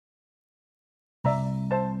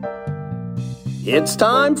It's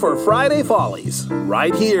time for Friday Follies,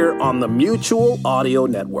 right here on the Mutual Audio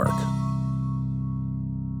Network.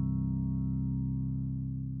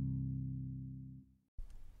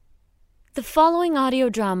 The following audio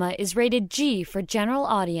drama is rated G for general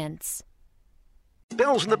audience.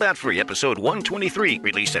 Bells in the Bat Free, episode 123,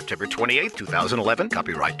 released September 28, 2011,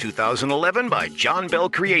 copyright 2011 by John Bell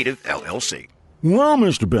Creative, LLC. Well,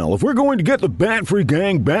 Mr. Bell, if we're going to get the Bat-Free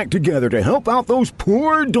gang back together to help out those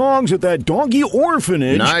poor dogs at that doggy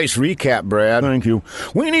orphanage... Nice recap, Brad. Thank you.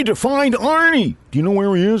 We need to find Arnie. Do you know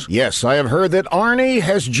where he is? Yes, I have heard that Arnie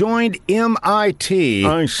has joined MIT.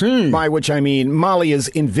 I see. By which I mean Malia's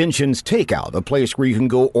Inventions Takeout, a place where you can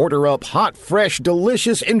go order up hot, fresh,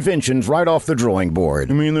 delicious inventions right off the drawing board.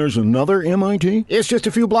 You mean there's another MIT? It's just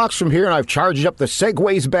a few blocks from here, and I've charged up the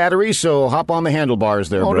Segway's battery, so hop on the handlebars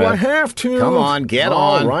there, Oh, Brad. do I have to? Come on, get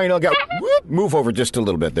on. All right, I'll get... Move over just a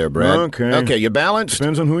little bit there, Brad. Okay, you balanced?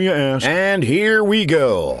 Depends on who you ask. And here we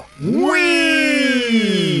go.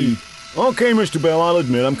 Whee! Okay, Mr. Bell, I'll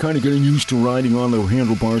admit, I'm kind of getting used to riding on the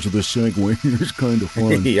handlebars of the Segway. It's kind of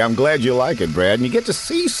fun. I'm glad you like it, Brad, and you get to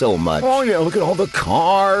see so much. Oh, yeah, look at all the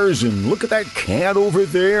cars, and look at that cat over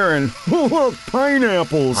there, and look,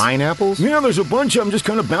 pineapples. Pineapples? Yeah, there's a bunch of them just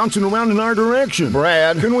kind of bouncing around in our direction.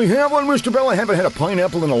 Brad. Can we have one, Mr. Bell? I haven't had a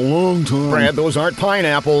pineapple in a long time. Brad, those aren't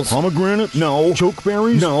pineapples. Pomegranates? No.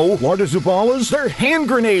 Chokeberries? No. Lardazabalas? They're hand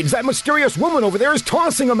grenades. That mysterious woman over there is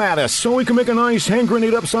tossing them at us. So we can make a nice hand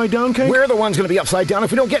grenade upside down cake? We're the ones going to be upside down if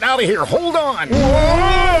we don't get out of here. Hold on.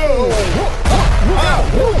 Whoa!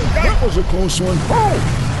 That was a close one.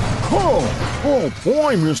 Oh,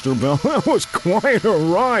 boy, Mr. Bell, that was quite a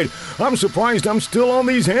ride. I'm surprised I'm still on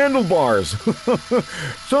these handlebars.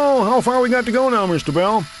 So, how far we got to go now, Mr.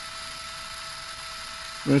 Bell?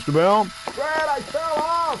 Mr. Bell? Brad, I fell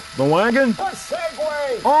off. The wagon? The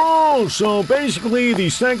Segway. Oh, so basically the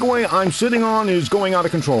Segway I'm sitting on is going out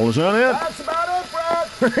of control, is that it? That's about it, Brad.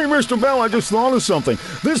 Hey, Mr. Bell, I just thought of something.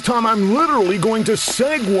 This time I'm literally going to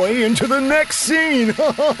segue into the next scene.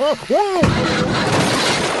 Whoa!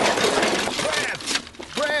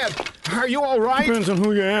 Brad, are you all right? Depends on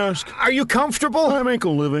who you ask. Are you comfortable? I make a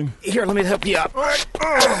living. Here, let me help you up.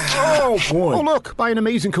 Oh, boy. Oh, look, by an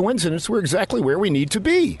amazing coincidence, we're exactly where we need to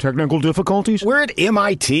be. Technical difficulties? We're at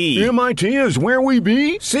MIT. MIT is where we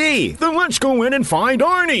be? See. Then let's go in and find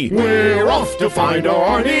Arnie. We're off to find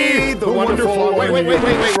Arnie, the wonderful...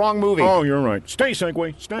 Wait, wrong movie. Oh, you're right. Stay,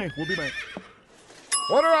 Segway. Stay. We'll be back.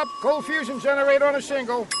 Order up, cold fusion generator on a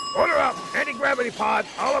shingle. Order up, anti-gravity pod,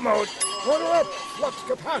 a la mode. Order up, flux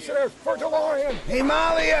capacitor for DeLorean. Hey,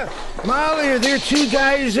 Malia, there are two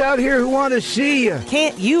guys out here who want to see you.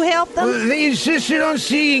 Can't you help them? They insisted on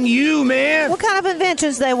seeing you, man. What kind of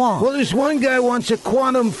inventions they want? Well, this one guy wants a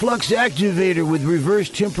quantum flux activator with reverse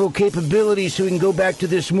temporal capability so he can go back to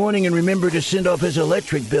this morning and remember to send off his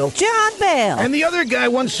electric bill. John Bell. And the other guy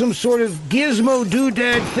wants some sort of gizmo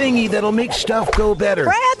doodad thingy that'll make stuff go better.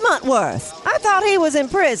 Brad Montworth. I thought he was in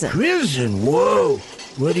prison. Prison? Whoa.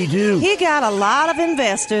 What'd he do? He got a lot of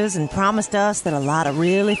investors and promised us that a lot of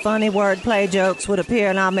really funny wordplay jokes would appear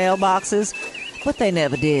in our mailboxes, but they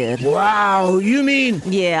never did. Wow, you mean...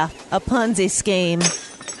 Yeah, a Ponzi scheme.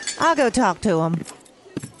 I'll go talk to him.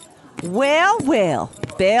 Well,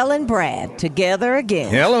 Bell and Brad together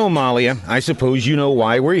again. Hello, Malia. I suppose you know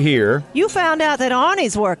why we're here. You found out that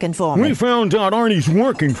Arnie's working for me. We found out Arnie's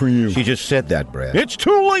working for you. She just said that, Brad. It's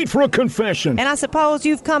too late for a confession. And I suppose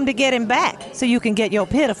you've come to get him back so you can get your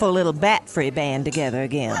pitiful little Bat-Free band together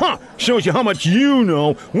again. Huh, shows you how much you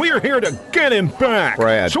know. We're here to get him back.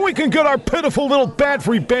 Brad. So we can get our pitiful little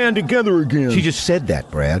Bat-Free band together again. She just said that,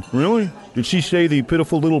 Brad. Really? Did she say the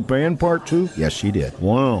pitiful little band part too? Yes, she did.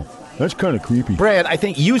 Wow. That's kind of creepy. Brad, I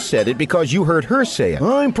think you said it because you heard her say it.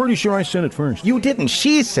 I'm pretty sure I said it first. You didn't.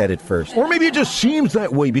 She said it first. Or maybe it just seems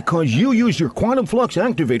that way because you used your quantum flux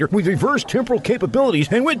activator with reverse temporal capabilities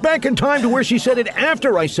and went back in time to where she said it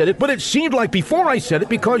after I said it, but it seemed like before I said it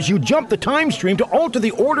because you jumped the time stream to alter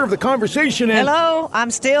the order of the conversation and... Hello, I'm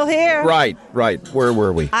still here. Right. Where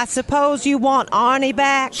were we? I suppose you want Arnie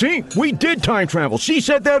back? See, we did time travel. She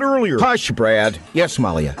said that earlier. Hush, Brad. Yes,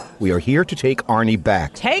 Malia. We are here to take Arnie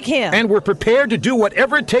back. Take him. And we're prepared to do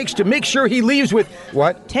whatever it takes to make sure he leaves with...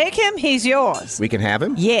 What? Take him, he's yours. We can have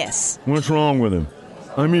him? Yes. What's wrong with him?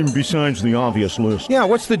 I mean, besides the obvious list. Yeah,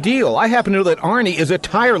 what's the deal? I happen to know that Arnie is a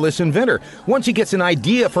tireless inventor. Once he gets an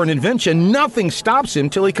idea for an invention, nothing stops him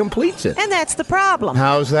till he completes it. And that's the problem.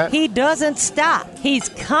 How's that? He doesn't stop. He's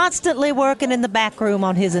constantly working in the back room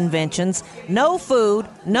on his inventions. No food,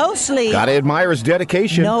 no sleep. Gotta admire his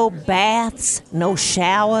dedication. No baths, no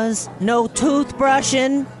showers, no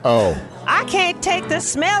toothbrushing. Oh. I can't take the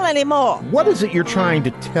smell anymore. What is it you're trying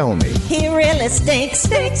to tell me? He really stinks.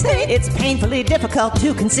 It's painfully difficult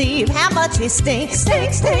to conceive how much he stinks.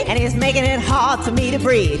 And he's making it hard for me to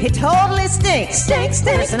breathe. He totally stinks.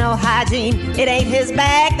 Personal hygiene, it ain't his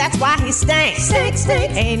bag. That's why he stinks.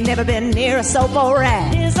 Ain't never been near a soap or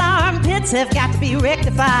rag. His armpits have got to be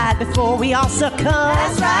rectified before we all succumb.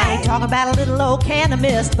 That's right. I ain't talking about a little old can of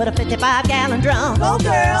mist, but a 55-gallon drum. Go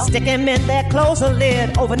girl. Stick him in there, close the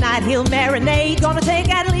lid. Overnight he'll marinate. Gonna take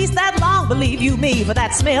at least that long, believe you me, for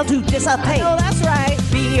that smell to dissipate. Oh, that's right.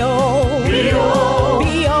 B.O. B.O.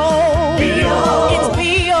 B.O. B.O. It's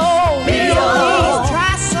B.O. B.O. Please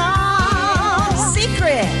try some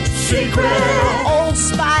Secret. Old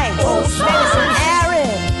Spice. Maybe some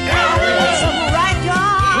Arid. Some Right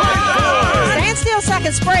Guard. Stand still so I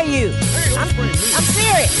can spray you. I'm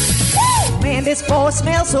serious. Woo! Man, this boy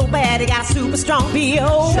smells so bad. He got a super strong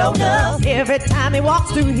B.O. Show enough. Every time he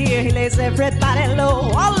walks through here, he lays everybody low.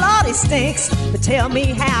 Oh, Lord, he stinks. But tell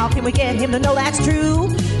me, how can we get him to know that's true?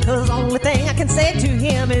 Cause the only thing I can say to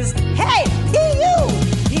him is, hey, P.U.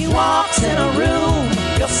 He walks in a room,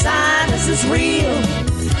 your sinus is real.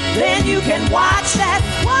 Then you can watch that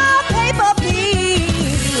wallpaper piece.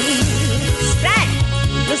 Stank.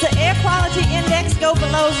 Does the air quality index go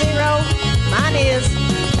below 0? Mine is,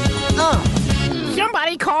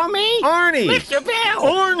 Somebody call me? Arnie! Mr. Bell!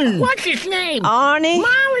 Arnie! What's his name? Arnie?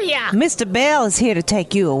 Maria! Mr. Bell is here to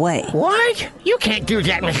take you away. What? You can't do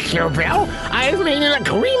that, Mr. Bell. I've made an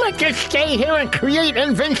agreement to stay here and create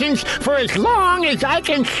inventions for as long as I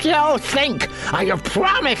can still think. I have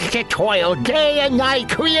promised to toil day and night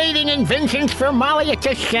creating inventions for Malia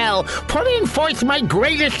to sell, putting forth my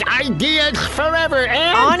greatest ideas forever,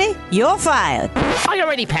 and... Arnie, you're fired. I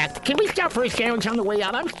already packed. Can we stop for a sandwich on the way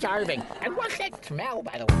out? I'm starving. And what's that smell,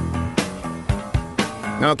 by the way?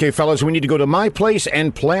 Okay, fellas, we need to go to my place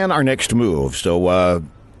and plan our next move. So,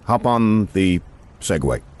 hop on the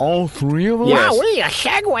Segway. All three of us? Wow, we a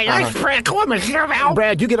Segway. That's pretty cool, Mr. Bell.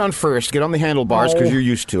 Brad, you get on first. Get on the handlebars because you're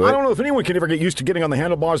used to it. I don't know if anyone can ever get used to getting on the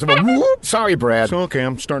handlebars of a whoop. Sorry, Brad. It's okay,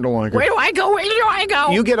 I'm starting to like it. Where do I go? Where do I go?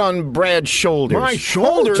 You get on Brad's shoulders. My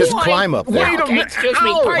shoulders? Just climb up there. Wait a minute. Excuse me.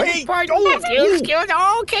 Ow, Pardon. Excuse.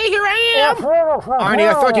 Okay, here I am. Arnie,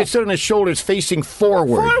 I thought you'd sit on his shoulders facing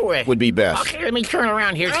forward. Would be best. Okay, let me turn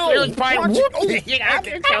around here. Excuse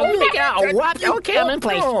What? Okay, I'm in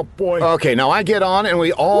place. Oh, boy. Okay, now I get on and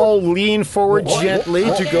we all lean forward gently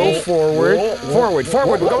to go forward. Forward.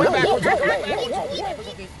 We're going back.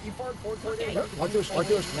 Like this.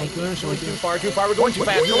 Too far. We're going too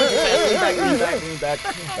fast. Lean back.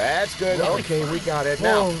 That's good. Okay, we got it.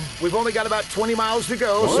 Now, we've only got about 20 miles to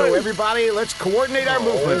go, so everybody, let's coordinate our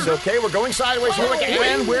movements, okay? We're going sideways when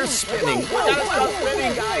we're spinning. We gotta stop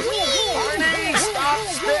spinning, guys. Arnie, stop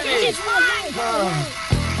spinning.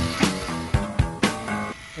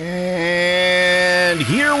 And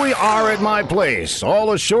here we are at my place,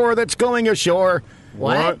 all ashore that's going ashore.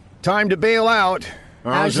 What? Time to bail out.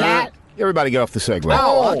 How's that? Everybody get off the Segway.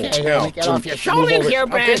 Oh, okay. Let me get off your shoulders here,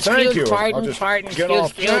 Brad. Okay, thank you. Pardon. Get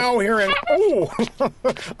off now here and... Oh,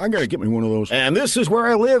 I gotta get me one of those. And this is where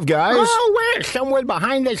I live, guys. Oh, where? Somewhere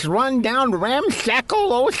behind this run-down,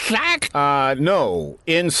 ramshackle old shack? No.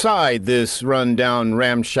 Inside this run-down,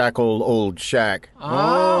 ramshackle old shack.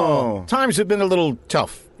 Oh. Times have been a little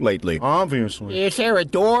tough lately. Obviously. Is there a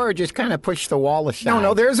door or just kind of push the wall aside?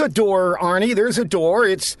 No, there's a door, Arnie. There's a door.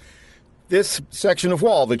 It's this section of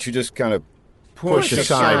wall that you just kind of push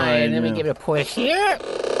aside. Let me give it a push here.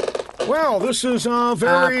 Well, this is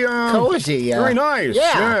very cozy. Very nice.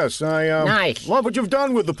 Yeah. Yes, I nice. Love what you've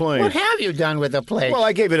done with the place. What have you done with the place? Well,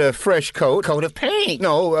 I gave it a fresh coat. Coat of paint.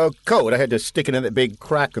 No, a coat. I had to stick it in that big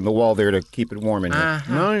crack in the wall there to keep it warm in here.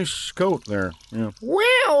 Nice coat there. Yeah.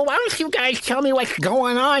 Well, why don't you guys tell me what's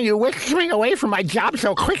going on? You whisked me away from my job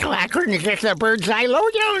so quickly I couldn't get the bird's eye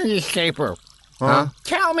lowdown newspaper. Huh?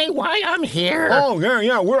 Tell me why I'm here. Oh,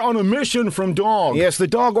 yeah. We're on a mission from Dog. Yes, the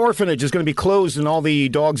dog orphanage is going to be closed and all the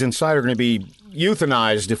dogs inside are going to be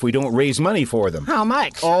euthanized if we don't raise money for them. How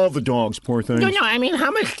much? All the dogs, poor things. No, I mean, how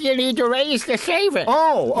much do you need to raise to save it?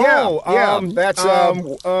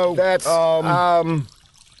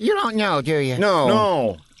 You don't know, do you?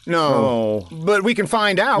 No. But we can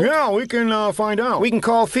find out. Yeah, we can find out. We can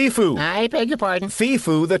call Fifu. I beg your pardon.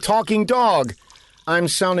 Fifu, the talking dog. I'm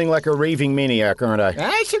sounding like a raving maniac, aren't I?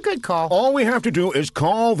 That's a good call. All we have to do is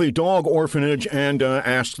call the dog orphanage and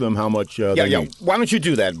ask them how much they need. Why don't you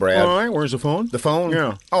do that, Brad? All right, where's the phone? The phone?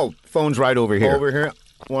 Yeah. Oh, phone's right over here. Over here?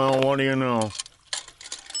 Well, what do you know?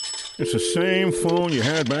 It's the same phone you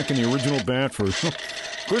had back in the original Batford.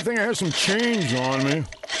 Good thing I have some change on me.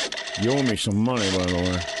 You owe me some money, by the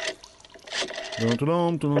way.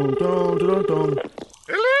 Hello,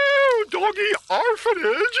 doggy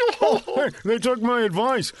orphanage. Hey, they took my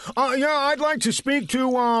advice. Yeah, I'd like to speak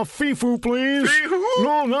to Fee-Foo, please. Fee-Hoo?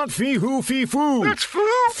 No, not Fee-Hoo, Fee-Foo. That's Foo.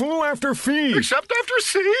 Foo after Fee. Except after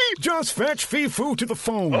C. Just fetch Fee-Foo to the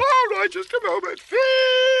phone. All right, just a moment.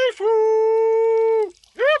 Fee-Foo.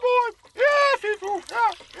 Yeah, boy. Yeah, Fee-Foo.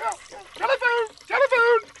 Yeah. Telephone.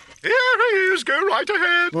 Here he is. Go right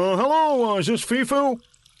ahead. Hello, is this Fee-Foo?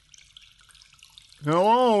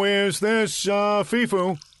 Hello, is this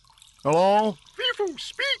Fee-Foo? Hello? Fee-Foo,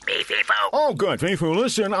 speak. Me, Fee-Foo. Oh, good, Fee-Foo.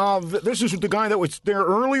 Listen, this is the guy that was there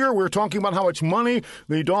earlier. We were talking about how much money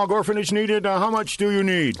the dog orphanage needed. How much do you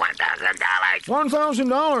need? $1,000.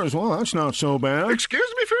 $1,000. Well, that's not so bad.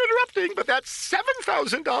 Excuse me for interrupting, but that's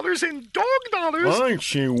 $7,000 in dog dollars. Hi,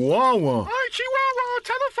 Chihuahua. Hi, Chihuahua,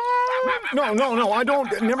 telephone. No, I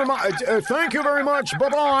don't. Never mind. Thank you very much.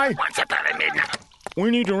 Bye-bye. Once upon a midnight. We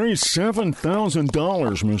need to raise $7,000,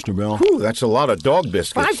 Mr. Bell. Whew, that's a lot of dog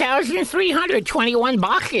biscuits. 5,321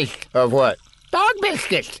 boxes. Of what? Dog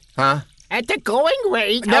biscuits. Huh? At the going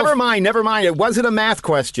rate. Never mind. It wasn't a math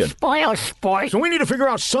question. Spoil sport. So we need to figure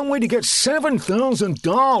out some way to get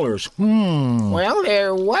 $7,000. Well,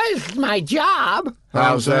 there was my job.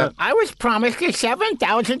 How's that? I was promised a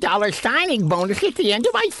 $7,000 signing bonus at the end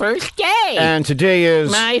of my first day. And today is...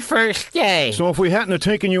 My first day. So if we hadn't have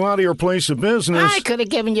taken you out of your place of business... I could have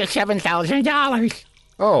given you $7,000.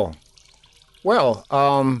 Oh. Well,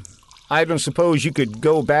 I don't suppose you could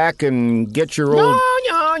go back and get your old...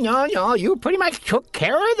 No. You pretty much took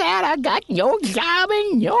care of that. I got no job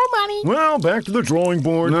and no money. Well, back to the drawing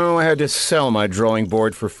board. No, I had to sell my drawing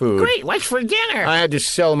board for food. Great. What's for dinner? I had to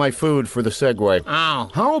sell my food for the Segway. Oh.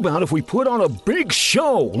 How about if we put on a big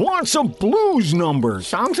show? Lots of blues numbers.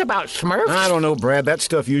 Songs about Smurfs? I don't know, Brad. That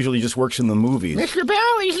stuff usually just works in the movies. Mr.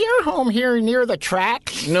 Bell, is your home here near the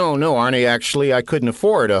tracks? No, Arnie, actually, I couldn't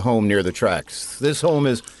afford a home near the tracks. This home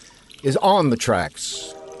is on the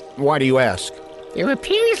tracks. Why do you ask? There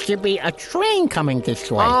appears to be a train coming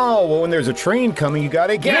this way. Oh, well, when there's a train coming, you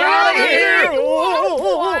gotta get out of here!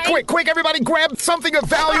 Quick, everybody grab something of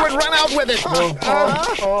value and run out with it!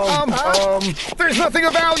 There's nothing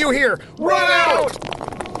of value here! Run out!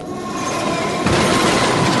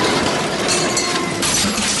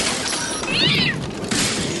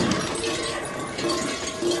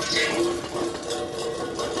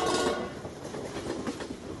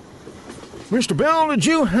 Mr. Bell, did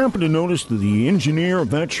you happen to notice that the engineer of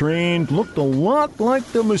that train looked a lot like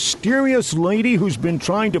the mysterious lady who's been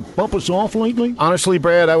trying to bump us off lately? Honestly,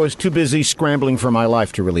 Brad, I was too busy scrambling for my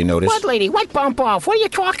life to really notice. What lady? What bump off? What are you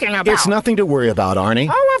talking about? It's nothing to worry about, Arnie.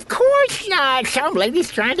 Oh, of course not. Some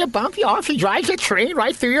lady's trying to bump you off. She drives a train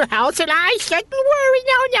right through your house, and I said, don't worry.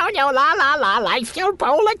 No. La. Life's a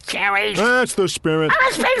bowl of cherries. That's the spirit.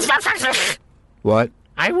 What?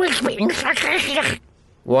 I was being...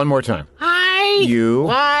 One more time. You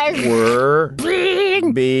were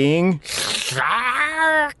being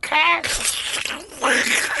sarcastic.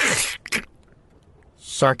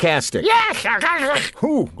 Yes, sarcastic.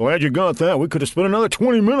 Whew, glad you got that. We could have spent another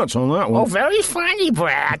 20 minutes on that one. Oh, very funny,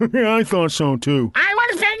 Brad. Yeah, I thought so, too. I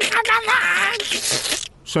was being...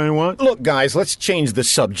 Say what? Look, guys, let's change the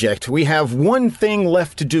subject. We have one thing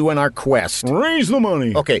left to do in our quest. Raise the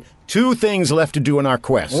money. Okay, 2 things left to do in our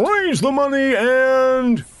quest. Raise the money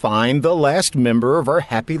and... Find the last member of our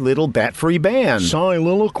happy little bat-free band.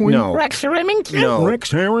 Soliloquy? No. Rex Remington? No.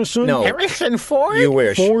 Rex Harrison? No. Harrison Ford? You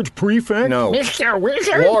wish. Forge Prefect? No. Mr.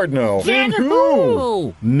 Wizard? Lord, no. Then Who?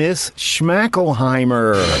 who? Miss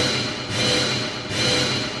Schmackelheimer.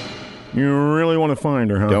 You really want to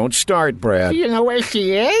find her, huh? Don't start, Brad. Do you know where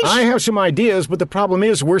she is? I have some ideas, but the problem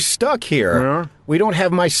is we're stuck here. Yeah? We don't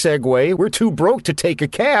have my Segway. We're too broke to take a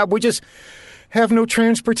cab. We just have no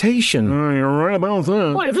transportation. You're right about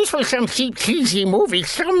that. What if this was some cheap, cheesy movie?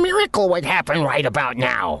 Some miracle would happen right about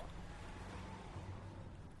now.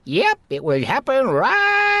 Yep, it would happen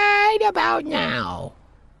right about now.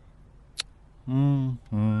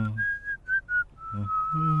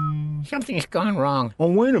 Something's gone wrong.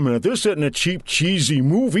 Oh, wait a minute. This isn't a cheap, cheesy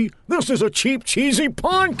movie. This is a cheap, cheesy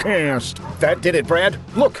podcast. That did it, Brad.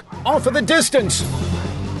 Look, off in the distance.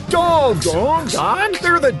 Dogs! Dogs? Dogs?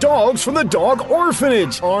 They're the dogs from the dog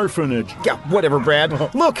orphanage. Orphanage. Yeah, whatever,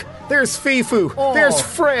 Brad. Look, there's Fee-Foo. Oh, There's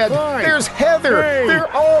Fred. hi. There's Heather. Hey.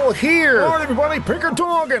 They're all here. All right, everybody, pick a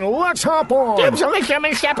dog and let's hop on. Dibs on the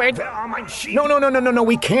German Shepherd. No.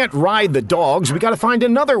 We can't ride the dogs. We gotta find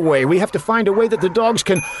another way. We have to find a way that the dogs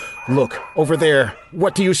can... Look, over there.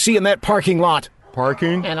 What do you see in that parking lot?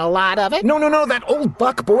 Parking? And a lot of it? No, that old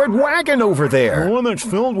buckboard wagon over there. The one that's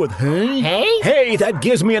filled with hay? Hay? Hey, that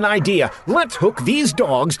gives me an idea. Let's hook these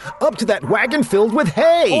dogs up to that wagon filled with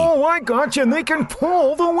hay. Oh, I gotcha, and they can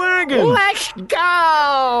pull the wagon. Let's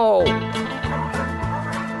go!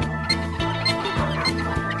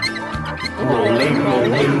 Rolling,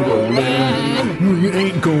 rolling, rolling. We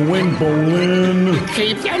ain't going bowling.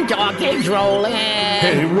 Keep them doggies rolling.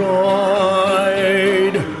 Hey,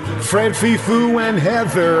 ride. Fred, Fifu, and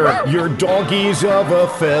Heather, your doggies of a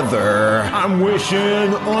feather. I'm wishing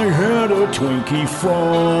I had a Twinkie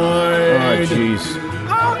fried. Jeez.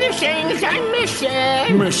 All the things I'm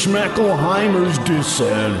missing. Miss Schmackelheimer's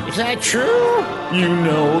dissent. Is that true? You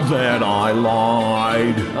know that I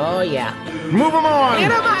lied. Oh, yeah. Move them on.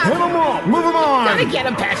 Hit 'em up. Hit 'em up. Move them Gotta on. get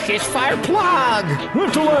him past this fire plug.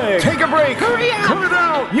 Lift a leg. Take a break. Hurry up. Cut it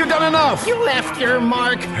out. You've done enough. You left your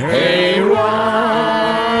mark. Hey,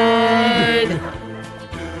 ride.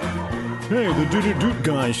 Hey, the doot-doot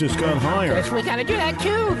guys just got hired. Guess we gotta do that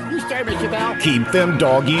too. You start, Mr. Bell. Keep them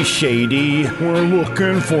doggies shady. We're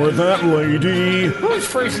looking for that lady. Whose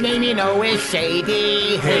first name you know is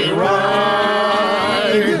Sadie. Hey, Ride.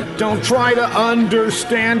 Don't try to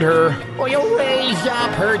understand her. or you'll raise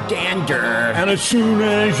up her dander. And as soon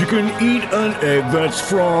as you can eat an egg that's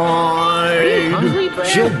fried, Hungry, Brad?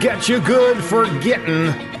 She'll get you good for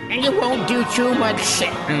getting. And you won't do too much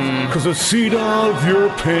sitting. 'cause the seat of your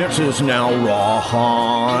pants is now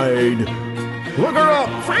rawhide. Look her up!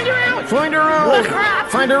 Find her out! Find her out. Look her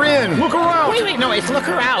up! Find her in. Look her out! Wait, no, it's look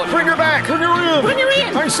her out. Bring her back. Bring her in! Bring her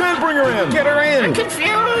in! I said bring her in! Get her I'm in.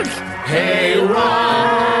 confused. Hey,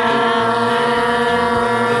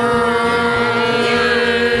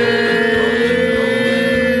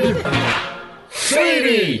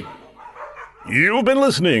 Sadie! You've been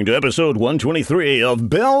listening to episode 123 of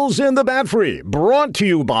Bells in the Bat Free, brought to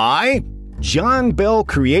you by John Bell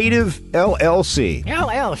Creative, LLC.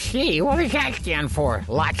 LLC? What does that stand for?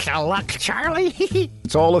 Lots of luck, Charlie?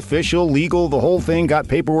 It's all official, legal, the whole thing, got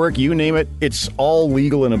paperwork, you name it. It's all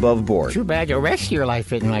legal and above board. Too bad the rest of your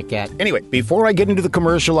life isn't like that. Anyway, before I get into the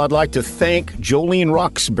commercial, I'd like to thank Jolene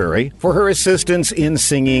Roxbury for her assistance in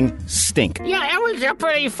singing Stink. Yeah, that was a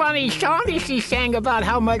pretty funny song that she sang about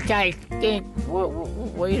how much I stink.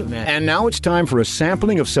 Wait a minute. And now it's time for a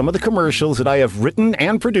sampling of some of the commercials that I have written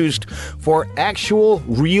and produced for actual,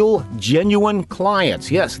 real, genuine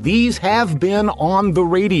clients. Yes, these have been on the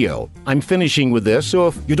radio. I'm finishing with this, so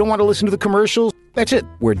if you don't want to listen to the commercials, that's it.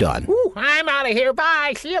 We're done. Ooh, I'm out of here.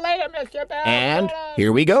 Bye. See you later, Mr. Bell. And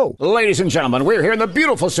here we go. Ladies and gentlemen, we're here in the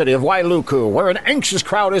beautiful city of Wailuku, where an anxious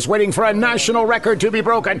crowd is waiting for a national record to be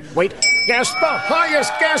broken. Wait, guess the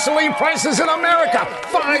highest gasoline prices in America.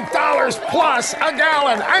 $5 plus a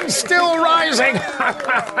gallon, and still rising.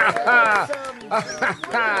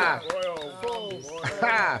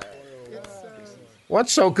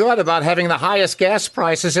 What's so good about having the highest gas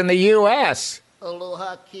prices in the U.S.?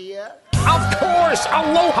 Aloha Kia. Of course,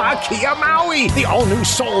 Aloha Kia Maui. The all-new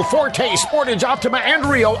Soul, Forte, Sportage, Optima, and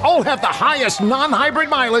Rio all have the highest non-hybrid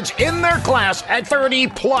mileage in their class at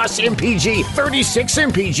 30-plus MPG. 36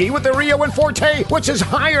 MPG with the Rio and Forte, which is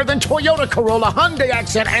higher than Toyota Corolla, Hyundai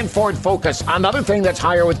Accent, and Ford Focus. Another thing that's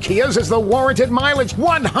higher with Kias is the warranted mileage.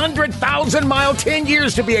 100,000 mile, 10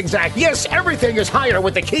 years to be exact. Yes, everything is higher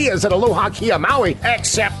with the Kias at Aloha Kia Maui,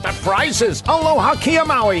 except the prices. Aloha Kia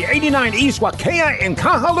Maui, 89 East Wakea in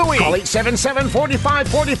Kahalui. Call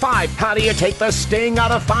 877-4545. How do you take the sting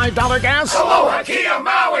out of $5 gas? Aloha Kia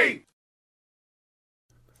Maui!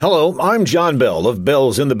 Hello, I'm John Bell of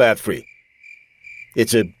Bells in the Bat Free.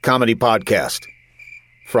 It's a comedy podcast.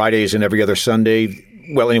 Fridays and every other Sunday.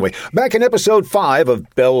 Well, anyway, back in episode 5 of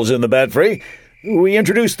Bells in the Bat Free, we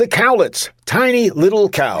introduced the cowlets, tiny little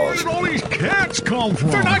cows. Where did all these cats come from?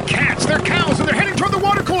 They're not cats, they're cows, and they're heading toward the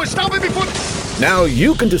water cooler. Stop it before... Now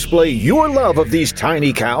you can display your love of these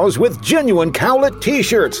tiny cows with genuine cowlet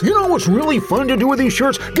t-shirts. You know what's really fun to do with these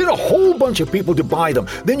shirts? Get a whole bunch of people to buy them.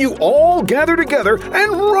 Then you all gather together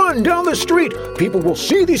and run down the street. People will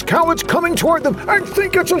see these cowlets coming toward them and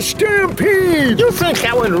think it's a stampede. You think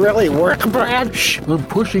that would really work, Brad? Shh, I'm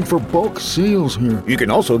pushing for bulk sales here. You can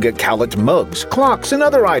also get cowlet mugs, clocks, and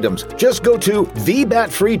other items. Just go to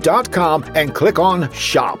thebatfree.com and click on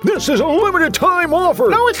shop. This is a limited time offer.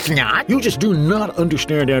 No, it's not. You just do not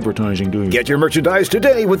understand advertising, do you? Get your merchandise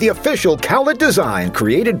today with the official cowlet design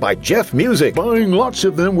created by Jeff Music. Buying lots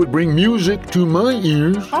of them would bring music to my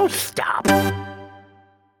ears. Oh, stop.